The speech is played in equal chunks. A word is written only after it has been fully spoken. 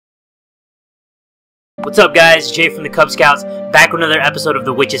What's up guys, Jay from the Cub Scouts, back with another episode of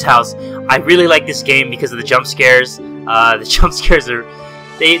The Witch's House. I really like this game because of the jump scares. The jump scares are,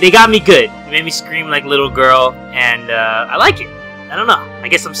 they got me good. They made me scream like a little girl, and I like it. I don't know, I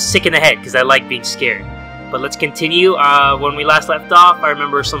guess I'm sick in the head because I like being scared. But let's continue. When we last left off, I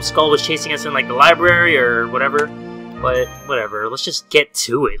remember some skull was chasing us in like the library or whatever. But whatever, let's just get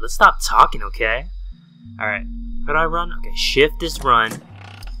to it. Let's stop talking, okay? Alright, how do I run? Okay, shift is run.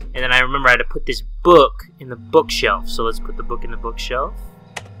 And then I remember I had to put this book in the bookshelf. So let's put the book in the bookshelf.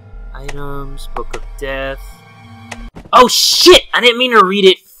 Items, Book of Death. Oh shit! I didn't mean to read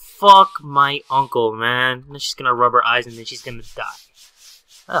it. Fuck my uncle, man. And then she's gonna rub her eyes and then she's gonna die.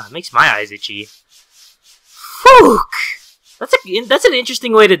 Ugh, it makes my eyes itchy. Fuck! That's an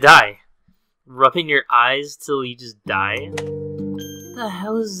interesting way to die. Rubbing your eyes till you just die. What the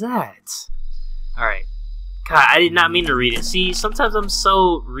hell is that? Alright. God, I did not mean to read it. See, sometimes I'm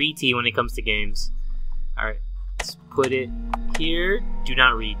so reety when it comes to games. Alright, let's put it here. Do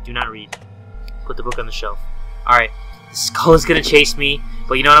not read, do not read. Put the book on the shelf. Alright, the skull is gonna chase me.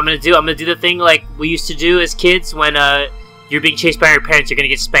 But you know what I'm gonna do? I'm gonna do the thing like we used to do as kids when you're being chased by your parents, you're gonna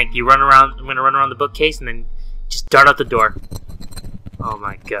get spanked. You run around, I'm gonna run around the bookcase and then just dart out the door. Oh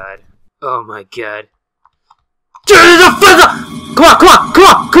my god. Oh my god. Come on, come on, come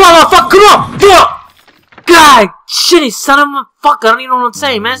on, come on, motherfucker, come on, come on! God, shitty son of a fuck, I don't even know what I'm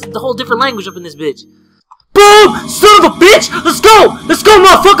saying, man. It's a whole different language up in this bitch. Boom! Son of a bitch! Let's go! Let's go,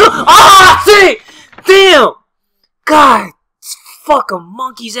 motherfucker! Ah, see! Damn! God, fuck a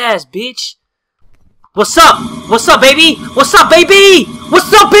monkey's ass, bitch. What's up? What's up, baby? What's up, baby?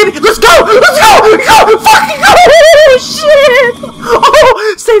 What's up, baby? Let's go! Let's go! Go! Fucking go! Oh, shit!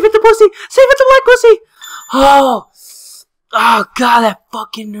 Oh, save it, the pussy! Save it, the black pussy! Oh! Oh, God, that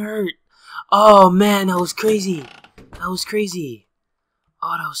fucking hurt. Oh, man, that was crazy. That was crazy.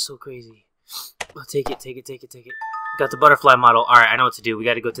 Oh, that was so crazy. Oh, take it, take it, take it, take it. Got the butterfly model. Alright, I know what to do. We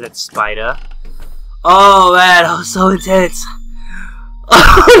gotta go to that spider. Oh, man, that was so intense.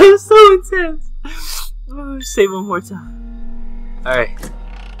 Oh, that was so intense. Oh, say one more time. Alright.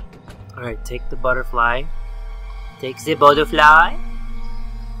 Alright, take the butterfly. Take the butterfly.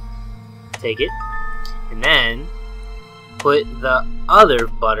 Take it. And then put the other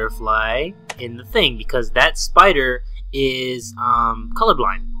butterfly in the thing because that spider is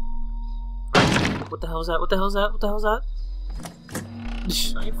colorblind. What the hell is that? What the hell is that? What the hell is that?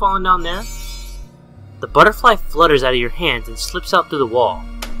 I ain't falling down there. The butterfly flutters out of your hands and slips out through the wall.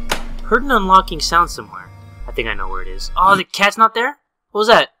 Heard an unlocking sound somewhere. I think I know where it is. Oh, the cat's not there? What was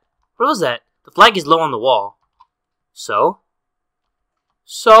that? What was that? The flag is low on the wall. So?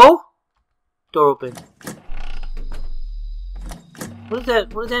 So? Door open. What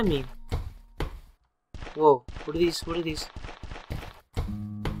does that mean? Whoa, what are these? What are these?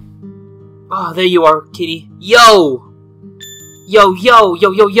 Oh, there you are, kitty. Yo! Yo, yo,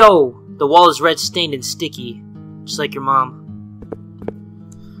 yo, yo, yo! The wall is red stained and sticky. Just like your mom.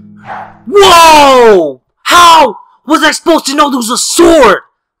 Whoa! How was I supposed to know there was a sword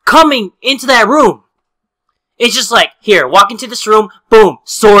coming into that room? It's just like, here, walk into this room, boom,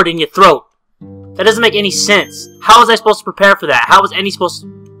 sword in your throat. That doesn't make any sense. How was I supposed to prepare for that? How was any supposed to...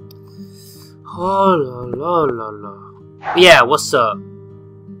 Oh, la, la, la, la. Yeah, what's up?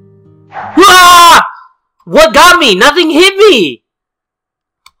 Ah! What got me? Nothing hit me!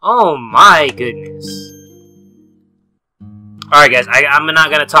 Oh my goodness. Alright guys, I'm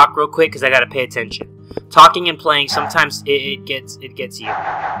not gonna talk real quick because I gotta pay attention. Talking and playing, sometimes it gets you.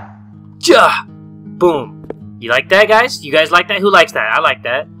 Ja! Boom. You like that, guys? You guys like that? Who likes that? I like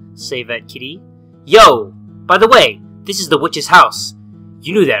that. Save that, kitty. Yo! By the way, this is the witch's house.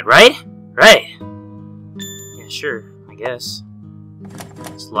 You knew that, right? Right. Yeah, sure. I guess.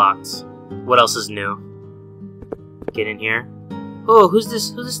 It's locked. What else is new? Get in here. Oh, who's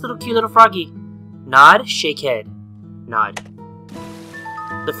this? Who's this little cute little froggy? Nod, shake head. Nod.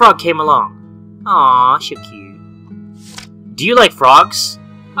 The frog came along. Aw, so cute. Do you like frogs?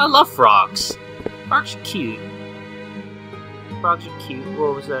 I love frogs. Frogs are cute. Frogs are cute.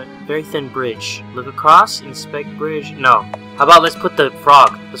 What was that? Very thin bridge. Look across, inspect bridge. No. How about let's put the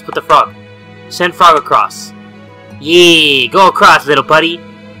frog. Let's put the frog. Send frog across. Yeah, go across, little buddy.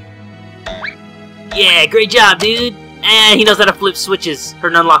 Yeah, great job, dude. And he knows how to flip switches.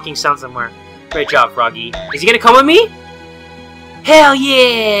 Heard an unlocking sound somewhere. Great job, Froggy. Is he gonna come with me? Hell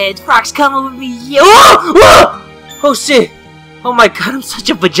yeah! The frog's coming with me. Yeah. Oh! Oh! Oh shit! Oh my god, I'm such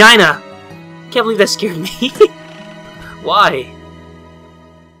a vagina. Can't believe that scared me. Why?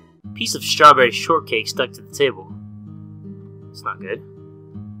 Piece of strawberry shortcake stuck to the table. It's not good.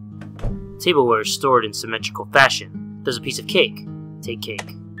 Tableware is stored in symmetrical fashion. There's a piece of cake. Take cake.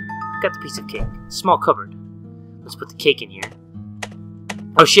 got the piece of cake. Small cupboard. Let's put the cake in here.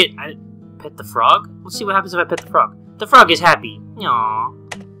 Oh shit, I pet the frog? Let's see what happens if I pet the frog. The frog is happy. Aww.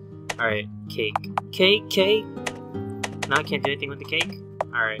 Alright, cake. Cake. No, I can't do anything with the cake?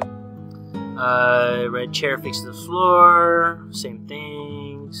 Alright. Red chair fixed to the floor. Same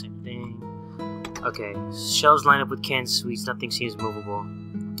thing. Okay, shelves line up with canned sweets. Nothing seems movable.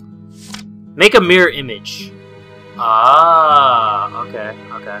 Make a mirror image. Ah, okay.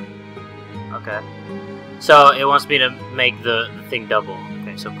 So it wants me to make the thing double.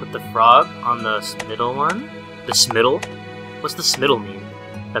 Okay, so put the frog on the middle one. The smiddle? What's the smiddle mean?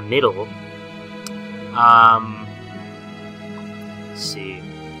 The middle. Let's see.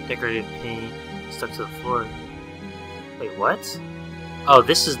 Decorated paint stuck to the floor. Wait, what? Oh,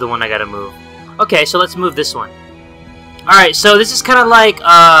 this is the one I gotta move. Okay, so let's move this one. Alright, so this is kind of like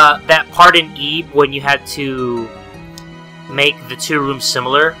that part in Eve when you had to make the two rooms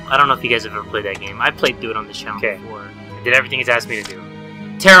similar. I don't know if you guys have ever played that game. I played through it on this channel before. I did everything it's asked me to do.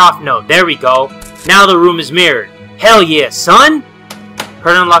 Tear off note. There we go. Now the room is mirrored. Hell yeah, son!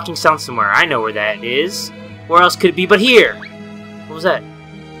 Heard an unlocking sound somewhere. I know where that is. Where else could it be but here? What was that?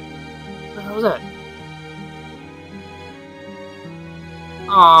 What the hell was that?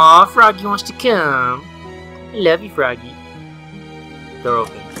 Aw, Froggy wants to come. I love you, Froggy. Door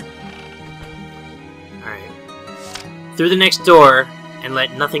open. Alright. Through the next door, and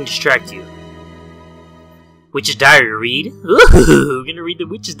let nothing distract you. Witch's Diary read? Ooh, gonna read the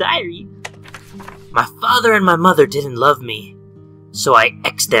Witch's Diary. My father and my mother didn't love me, so I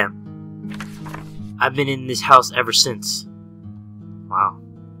X'd them. I've been in this house ever since. Wow.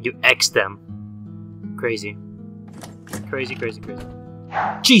 You X'd them. Crazy. Crazy.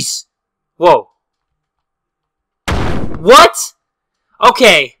 Jeez! Whoa. What?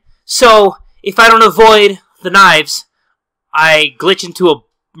 Okay, so if I don't avoid the knives, I glitch into a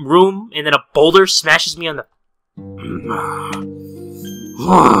room and then a boulder smashes me on the...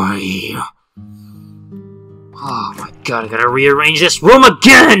 Oh my god, I gotta rearrange this room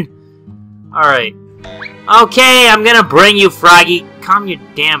again! Alright. Okay, I'm gonna bring you, Froggy. Calm your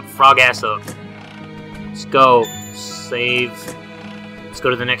damn frog ass up. Let's go. Save. Let's go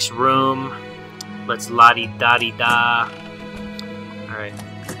to the next room. Let's la-di-da-di-da. Alright.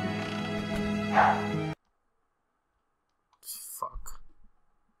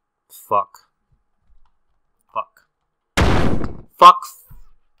 Fuck.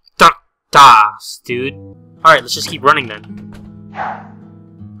 Dude. Alright, let's just keep running then.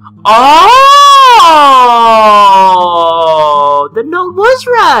 Oh! The note was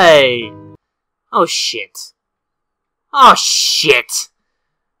right! Oh shit.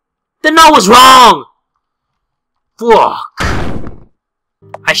 The note was wrong! Fuck.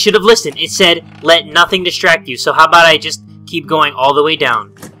 I should have listened. It said, let nothing distract you. So how about I just keep going all the way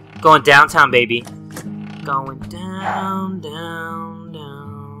down? Going downtown, baby. Going down.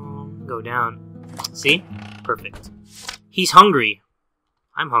 Go down. See? Perfect. He's hungry.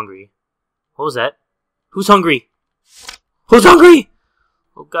 I'm hungry. What was that? Who's hungry? Who's hungry?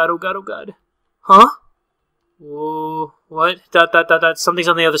 Oh god. Huh? Whoa. What? Something's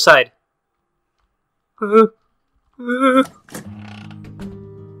on the other side.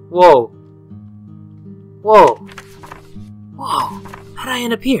 Whoa. How'd I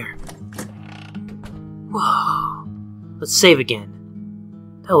end up here? Whoa. Let's save again.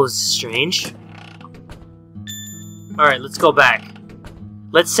 That was strange. Alright, let's go back.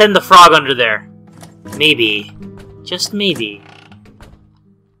 Let's send the frog under there. Maybe. Just maybe.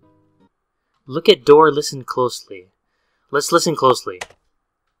 Look at door, listen closely. Let's listen closely.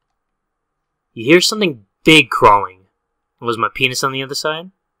 You hear something big crawling. Was my penis on the other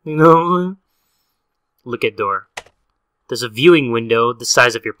side? You know? Look at door. There's a viewing window the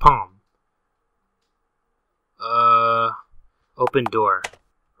size of your palm. Open door.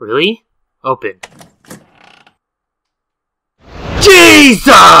 Really? Open.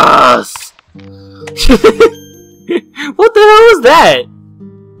 Jesus! What the hell was that?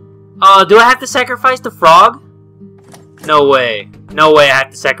 Do I have to sacrifice the frog? No way. No way I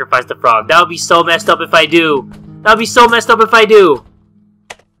have to sacrifice the frog. That would be so messed up if I do. That would be so messed up if I do.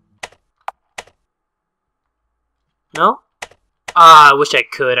 No? I wish I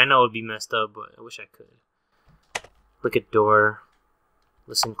could. I know it would be messed up, but I wish I could. Look at door.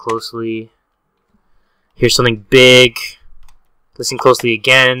 Listen closely. Hear something big. Listen closely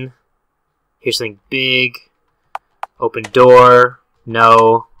again. Hear something big. Open door.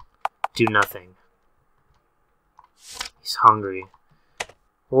 No. Do nothing. He's hungry.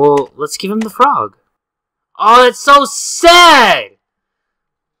 Well, let's give him the frog. Oh, that's so sad!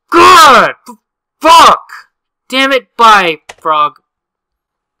 God! Fuck! Damn it, bye, frog.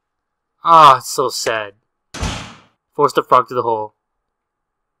 Ah, it's so sad. Force the frog through the hole.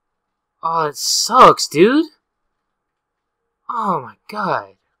 Oh, it sucks, dude. Oh my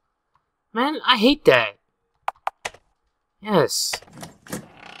god. Man, I hate that. Yes.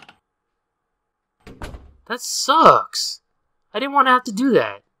 That sucks. I didn't want to have to do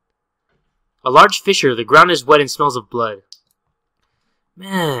that. A large fissure. The ground is wet and smells of blood.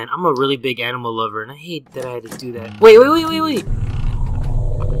 Man, I'm a really big animal lover, and I hate that I had to do that. Wait.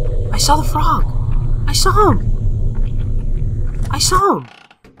 I saw the frog. I saw him.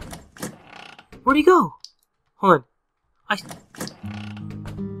 Where'd he go? Hold on.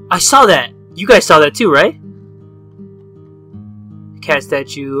 I saw that. You guys saw that too, right? Cat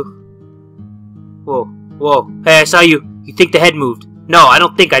statue. Whoa. Hey, I saw you. You think the head moved? No, I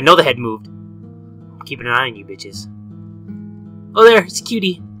don't think. I know the head moved. I'm keeping an eye on you, bitches. Oh, there. It's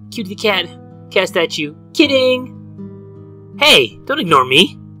Cutie. Cutie the cat. Cat statue. Kidding. Hey, don't ignore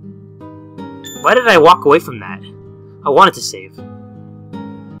me. Why did I walk away from that? I wanted to save.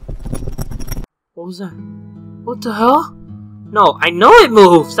 What was that? What the hell? No, I know it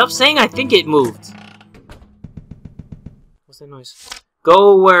moved! Stop saying I think it moved! What's that noise?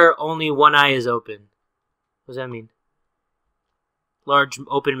 Go where only one eye is open. What does that mean? Large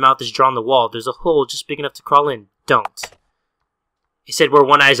open mouth is drawn on the wall. There's a hole just big enough to crawl in. Don't. He said where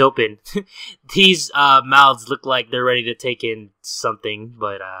one eye is open. These mouths look like they're ready to take in something,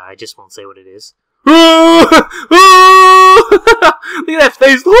 but I just won't say what it is. Look at that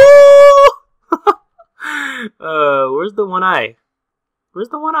face! Where's the one eye? Where's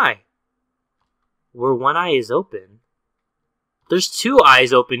the one eye? Where one eye is open. There's two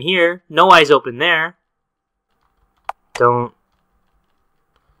eyes open here. No eyes open there. Don't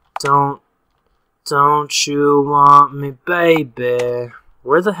you want me, baby?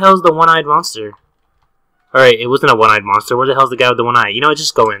 Where the hell's the one-eyed monster? Alright, it wasn't a one-eyed monster. Where the hell's the guy with the one eye? You know what?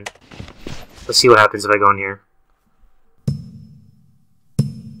 Just go in. Let's see what happens if I go in here.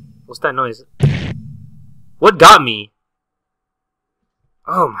 What's that noise? What got me?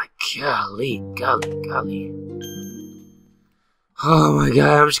 Oh my golly. Oh my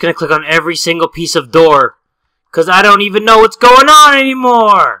god, I'm just gonna click on every single piece of door. Cause I don't even know what's going on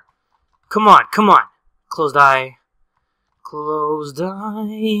anymore! Come on. Closed eye. Closed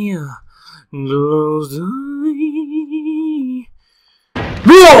eye.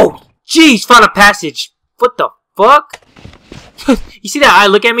 Whoa! Jeez, found a passage. What the fuck? You see that eye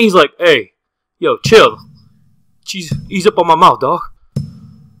look at me? He's like, hey, yo, chill. Jeez, ease up on my mouth, dog.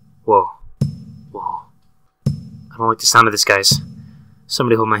 Whoa. I don't like the sound of this, guys.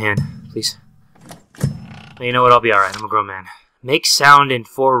 Somebody hold my hand, please. You know what? I'll be alright. I'm a grown man. Make sound in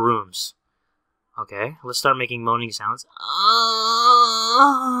 4 rooms. Okay, let's start making moaning sounds.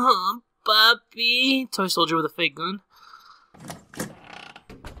 Puppy. Toy soldier with a fake gun.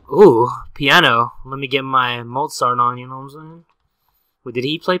 Ooh, piano. Let me get my Mozart on, you know what I'm saying? Wait, did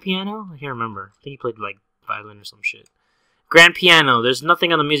he play piano? I can't remember. I think he played, like, violin or some shit. Grand piano. There's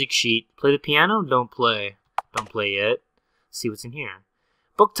nothing on the music sheet. Play the piano? Don't play. Don't play yet. See what's in here.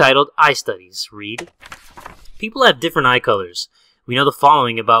 Book titled Eye Studies. Read. People have different eye colors. We know the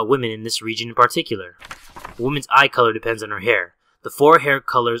following about women in this region in particular. A woman's eye color depends on her hair. The 4 hair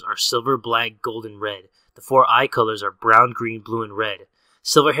colors are silver, black, gold, and red. The 4 eye colors are brown, green, blue, and red.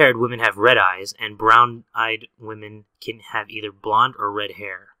 Silver-haired women have red eyes, and brown-eyed women can have either blonde or red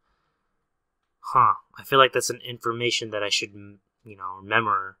hair. Huh. I feel like that's an information that I should, you know,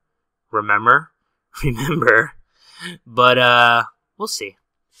 remember. But, we'll see.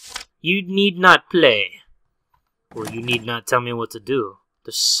 You need not play. Or you need not tell me what to do.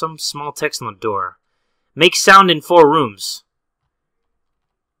 There's some small text on the door. Make sound in 4 rooms.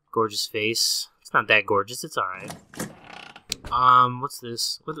 Gorgeous face. It's not that gorgeous. It's alright. What's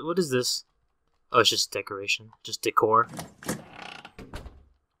this? What is this? Oh, it's just decoration. Just decor.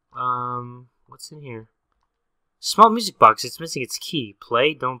 What's in here? Small music box. It's missing its key.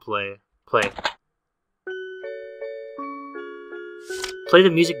 Play? Don't play. Play. Play the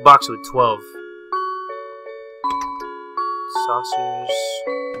music box with 12. Saucers.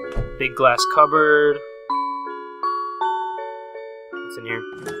 Big glass cupboard. What's in here?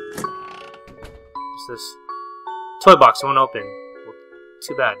 What's this? Toy box. Won't open. Well,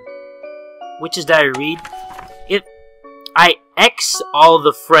 too bad. Witch's Diary. Read. I X all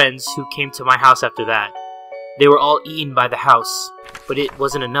the friends who came to my house after that. They were all eaten by the house, but it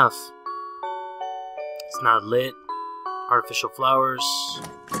wasn't enough. It's not lit. Artificial flowers.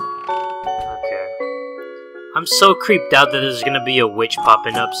 Okay. I'm so creeped out that there's gonna be a witch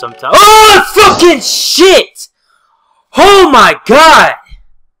popping up sometime. Oh, fucking shit! Oh my god!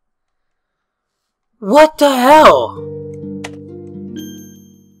 What the hell?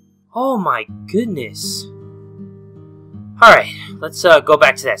 Oh my goodness. Alright, let's go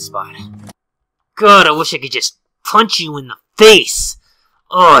back to that spot. God, I wish I could just punch you in the face.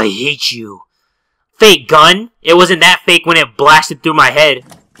 Oh, I hate you. Fake gun? It wasn't that fake when it blasted through my head.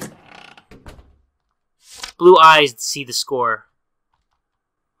 Blue eyes see the score.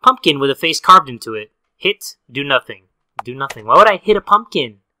 Pumpkin with a face carved into it. Hit, do nothing. Do nothing. Why would I hit a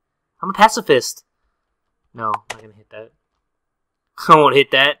pumpkin? I'm a pacifist. No, I'm not gonna hit that. I won't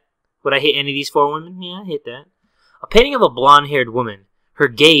hit that. Would I hit any of these 4 women? Yeah, I hit that. A painting of a blonde-haired woman. Her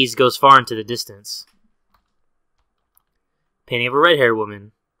gaze goes far into the distance. Painting of a red-haired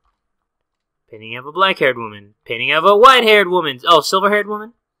woman. Painting of a black-haired woman. Painting of a white-haired woman. Oh, silver-haired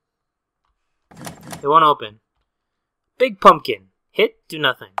woman? It won't open. Big pumpkin. Hit, do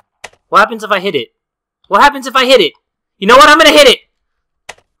nothing. What happens if I hit it? What happens if I hit it? You know what? I'm gonna hit it!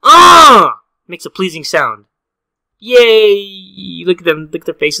 Ah! Makes a pleasing sound. Yay! Look at them. Look at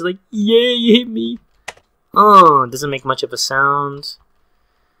their faces like, yay, you hit me. Oh, doesn't make much of a sound.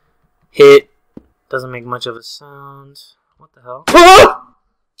 Hit. Doesn't make much of a sound. What the hell? Oh!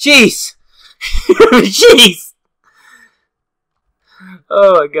 Jeez! Jeez!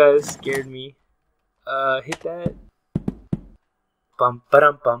 Oh my god, it scared me. Hit that. Bum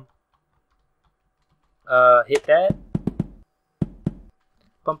ba-dum bum. Hit that.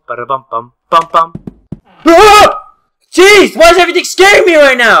 Bum ba-da-bum bum bum bum. Ah! Jeez! Why is everything scaring me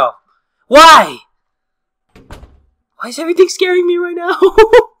right now? Why? Why is everything scaring me right now?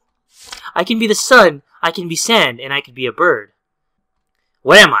 I can be the sun, I can be sand, and I can be a bird.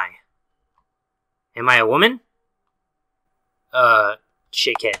 What am I? Am I a woman?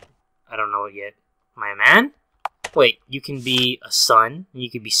 Shakehead. I don't know it yet. Am I a man? Wait, you can be a sun, and you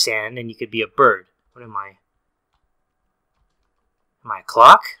could be sand, and you could be a bird. What am I? Am I a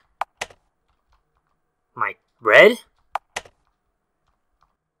clock? Am I red?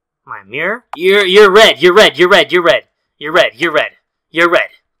 Am I a mirror? You're red, you're red, you're red, you're red. You're red, you're red, you're red.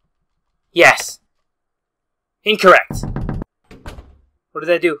 Yes. Incorrect. What did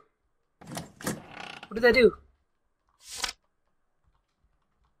that do? What did that do?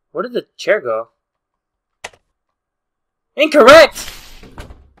 Where did the chair go? Incorrect!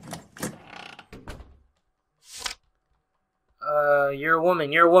 You're a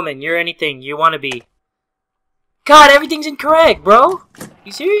woman, you're a woman, you're anything you want to be. God, everything's incorrect, bro!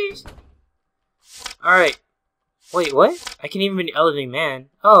 You serious? Alright. Wait, what? I can even be an elderly man.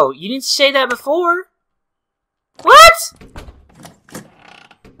 Oh, you didn't say that before? What?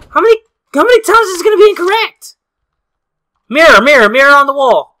 How many times is this gonna be incorrect? Mirror, mirror, mirror on the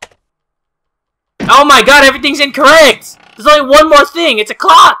wall. Oh my god, everything's incorrect! There's only one more thing, it's a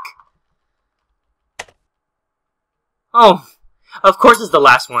clock! Oh, of course it's the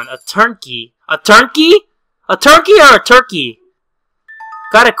last one. A turnkey. A turnkey? A turkey or a turkey?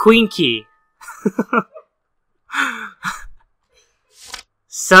 Got a queen key.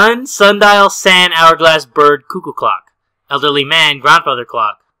 Sun, sundial, sand, hourglass, bird, cuckoo clock. Elderly man, grandfather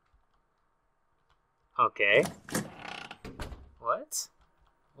clock. Okay. What?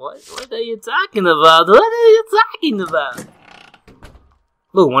 What are you talking about? What are you talking about?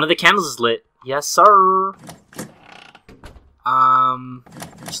 Ooh, one of the candles is lit. Yes, sir.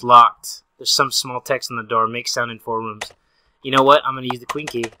 It's locked. There's some small text on the door. Make sound in 4 rooms. You know what? I'm gonna use the queen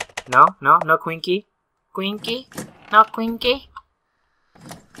key. No queen key. Queen key? No queen key?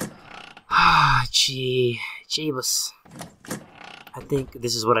 Ah, Jeebus. I think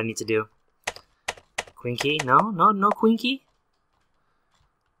this is what I need to do. Queen key? No queen key?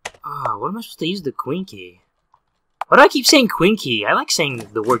 Ah, what am I supposed to use the queen key? Why do I keep saying queen key? I like saying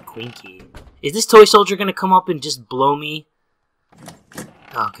the word queen key. Is this toy soldier gonna come up and just blow me?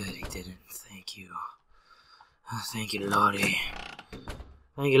 Oh, good, he didn't. Thank you. Oh, thank you, Lordy.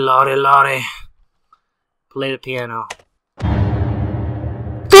 Thank you, Lordy. Play the piano.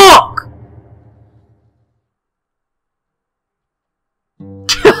 Fuck!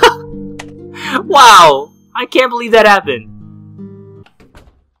 Wow! I can't believe that happened.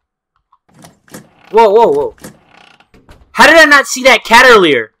 Whoa. How did I not see that cat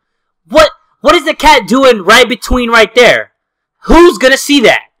earlier? What is the cat doing right between right there? Who's gonna see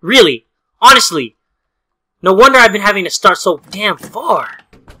that? Really? Honestly. No wonder I've been having to start so damn far.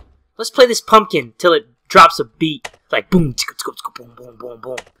 Let's play this pumpkin till it drops a beat. Like boom, boom, boom, boom,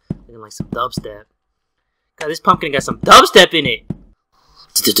 boom. Looking like some dubstep. God, this pumpkin got some dubstep in it.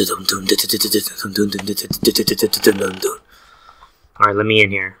 Alright, let me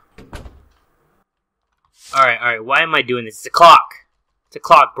in here. Alright, why am I doing this? It's a clock. It's a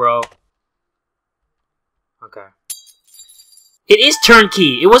clock, bro. Okay. It is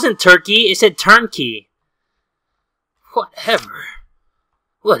turnkey. It wasn't turkey. It said turnkey. Whatever.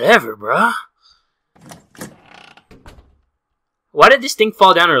 Whatever, bruh. Why did this thing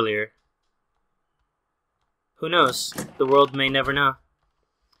fall down earlier? Who knows? The world may never know.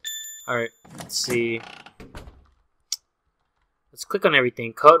 Alright, let's see. Let's click on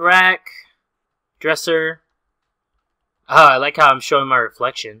everything. Coat rack. Dresser. Oh, I like how I'm showing my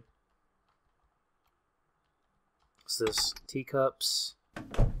reflection. What's this? Teacups.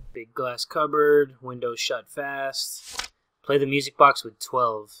 Big glass cupboard. Windows shut fast. Play the music box with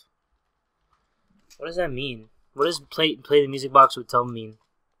 12. What does that mean? What does play the music box with 12 mean?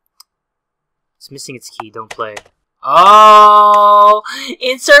 It's missing its key. Don't play. Oh!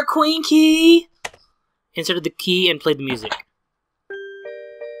 Insert queen key! Insert the key and play the music.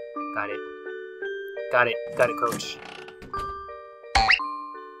 Got it. Got it. Got it, coach.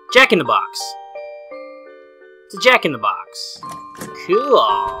 Jack in the Box. It's a Jack in the Box.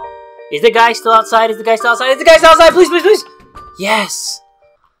 Cool. Is the guy still outside? Is the guy still outside? Is the guy still outside? Please, please, please! Yes!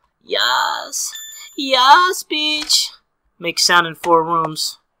 Yes! Yes, bitch! Make sound in 4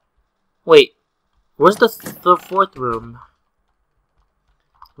 rooms. Wait. Where's the fourth room?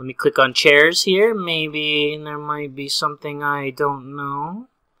 Let me click on chairs here. Maybe there might be something I don't know.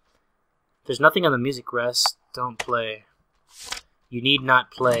 There's nothing on the music rest. Don't play. You need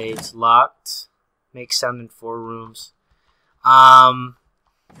not play. It's locked. Make sound in 4 rooms.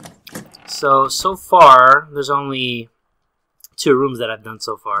 So far, there's only 2 rooms that I've done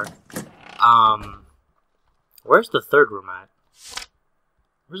so far. Where's the 3rd room at?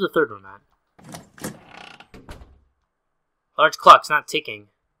 Where's the 3rd room at? Large clock's not ticking.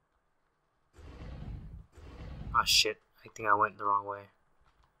 Ah, shit. I think I went the wrong way.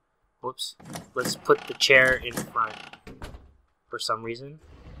 Whoops. Let's put the chair in front. For some reason.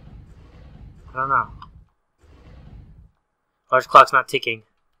 I don't know. Large clock's not ticking.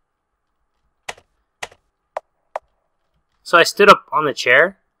 So I stood up on the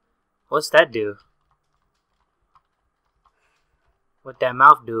chair? What's that do? What'd that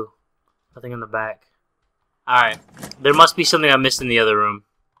mouth do? Nothing on the back. Alright. There must be something I missed in the other room.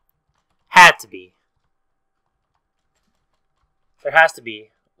 Had to be. There has to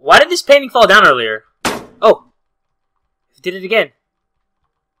be. Why did this painting fall down earlier? Oh! It did it again.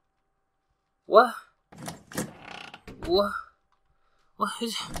 What? What? What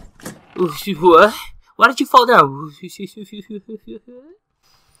is... What? Why did you fall down?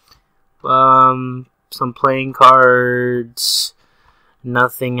 Some playing cards.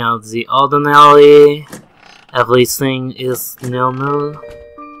 Nothing else. The ordinary. Everything is nil-nil.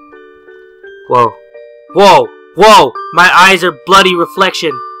 Whoa. Whoa! Whoa! My eyes are bloody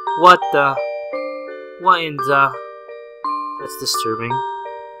reflection. What the... What in the... That's disturbing.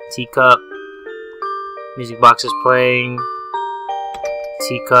 Teacup. Music box is playing.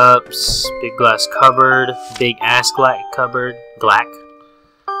 Teacups. Big glass cupboard. Big ass black cupboard. Black.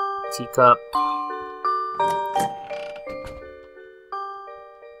 Teacup.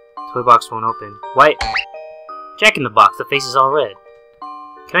 Toy box won't open. White. Jack in the Box. The face is all red.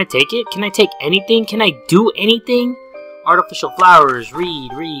 Can I take it? Can I take anything? Can I do anything? Artificial flowers.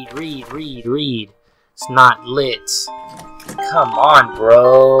 Read, read, read, read, read. It's not lit. Come on,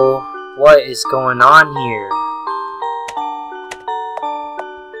 bro. What is going on here?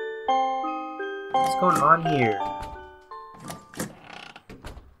 What's going on here?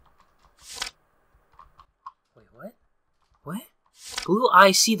 Wait, what? What? Blue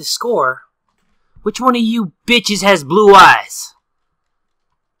eyes see the score? Which one of you bitches has blue eyes?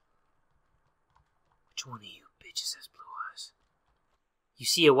 Which one of you bitches has blue eyes? You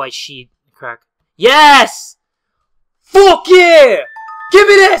see a white sheet crack. Yes! Fuck yeah! Give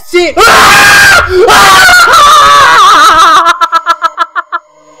me that shit!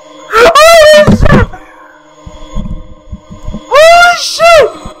 Holy shit!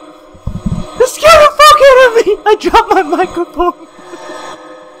 That scared the fuck out of me! I dropped my microphone.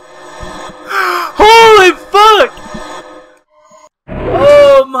 Holy fuck!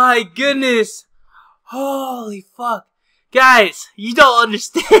 Oh my goodness! Holy fuck. Guys, you don't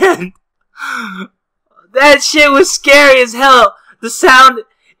understand. That shit was scary as hell. The sound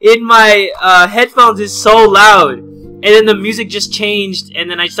in my headphones is so loud. And then the music just changed. And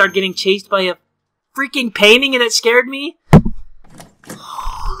then I started getting chased by a freaking painting and it scared me.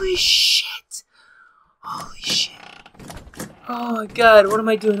 Holy shit. Holy shit. Oh my god, what am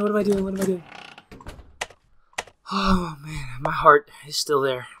I doing? What am I doing? What am I doing? Oh man, my heart is still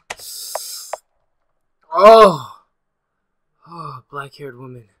there. Oh. Oh, black-haired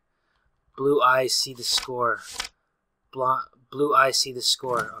woman. Blue eyes see the score. Blue eyes see the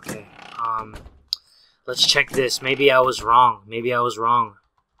score. Okay. Let's check this. Maybe I was wrong. Maybe I was wrong.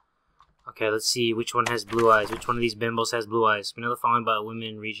 Okay, let's see which one has blue eyes. Which one of these bimbos has blue eyes? We know the following about women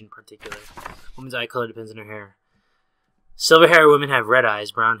in region particular. Women's eye color depends on her hair. Silver-haired women have red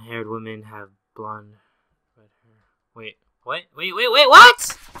eyes. Brown-haired women have blonde red hair. Wait, what? Wait,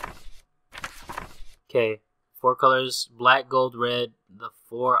 what? Okay, 4 colors, black, gold, red. The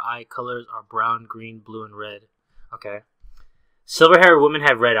 4 eye colors are brown, green, blue, and red. Okay. Silver-haired women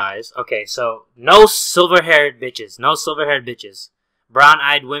have red eyes. Okay, so no silver-haired bitches. No silver-haired bitches.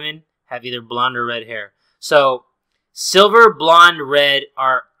 Brown-eyed women have either blonde or red hair. So, silver, blonde, red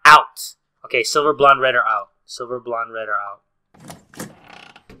are out. Okay, silver, blonde, red are out. Silver, blonde, red are out.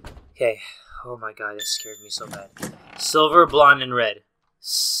 Okay. Oh my god, that scared me so bad. Silver, blonde, and red.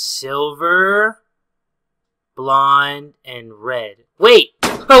 Silver, blonde, and red. Wait!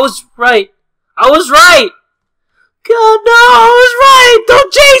 I was right! I was right! God, no! I was right!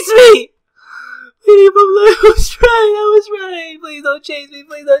 Don't chase me! I was right! Please don't chase me!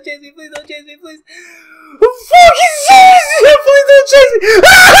 Please don't chase me! Please don't chase me! Please! Fucking chase me! Please don't chase me!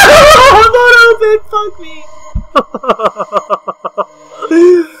 I'm not open! Fuck me!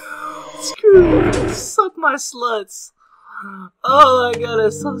 Screw you! Suck my sluts! Oh my god,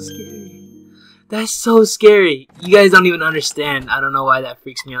 that's so scary. That's so scary. You guys don't even understand. I don't know why that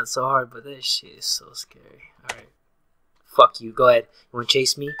freaks me out so hard, but that shit is so scary. Alright. Fuck you. Go ahead. You wanna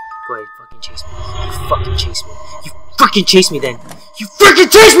chase me? Go ahead. Fucking chase me. You fucking chase me. You freaking chase me then. You freaking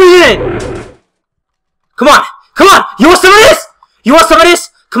chase me then! Come on! Come on! You want some of this? You want some of this?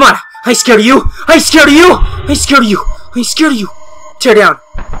 Come on! I ain't scared of you! I ain't scared of you! I ain't scared of you! I ain't scared of you! Tear down.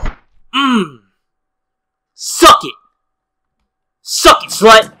 Suck it! Suck it,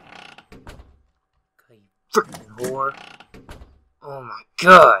 slut! You freaking whore. Oh my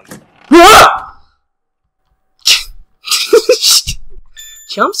god.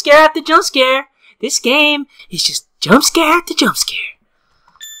 Jump scare after jump scare. This game is just jump scare after jump scare.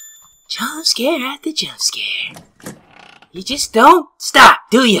 Jump scare after jump scare. You just don't stop,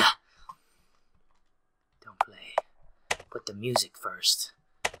 do ya? Don't play. Put the music first.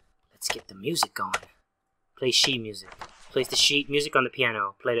 Let's get the music going. Play sheet music. Place the sheet music on the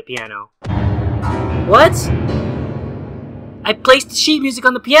piano. Play the piano. What? I placed the sheet music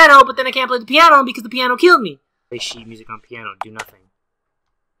on the piano, but then I can't play the piano because the piano killed me. Play sheet music on piano. Do nothing.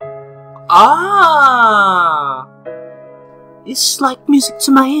 Ah! It's like music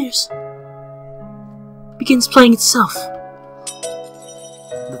to my ears. It begins playing itself.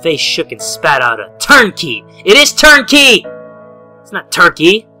 The face shook and spat out a turnkey. It is turnkey! It's not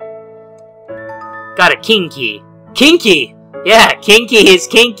turkey. Got a kinky. Kinky! Yeah, kinky is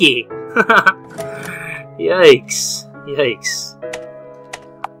kinky. Yikes. Yikes.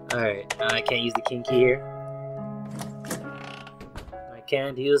 Alright, I can't use the kinky here. I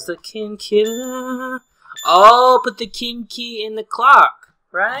can't use the kinky. Oh, put the kinky in the clock.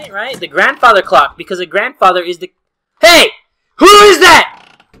 Right, right? The grandfather clock, because a grandfather is the... Hey! Who is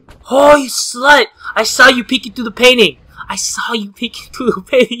that? Oh, you slut! I saw you peeking through the painting. I saw you peeking through the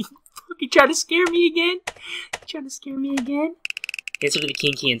painting. You trying to scare me again? You trying to scare me again? Answer to the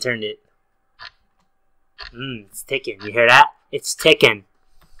kinky and turned it. It's ticking. You hear that? It's ticking.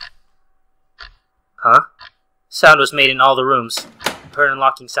 Huh? Sound was made in all the rooms. Heard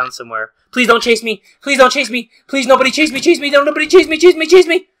unlocking sound somewhere. Please don't chase me! Please don't chase me! Please nobody chase me! Chase me! Don't nobody chase me! Chase me! Chase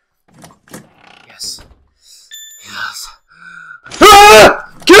me! Yes. Yes.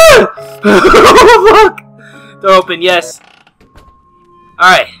 Ah! Good! Oh, fuck! Door open, yes.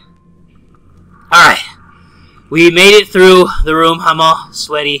 Alright. Alright. We made it through the room. I'm all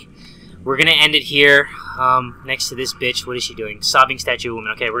sweaty. We're gonna end it here. Next to this bitch. What is she doing? Sobbing statue of a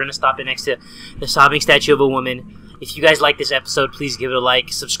woman. Okay, we're gonna stop it next to the sobbing statue of a woman. If you guys like this episode, please give it a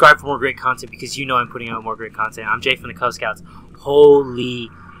like. Subscribe for more great content because you know I'm putting out more great content. I'm Jay from the Cub Scouts. Holy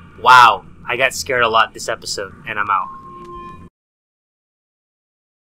wow. I got scared a lot this episode, and I'm out.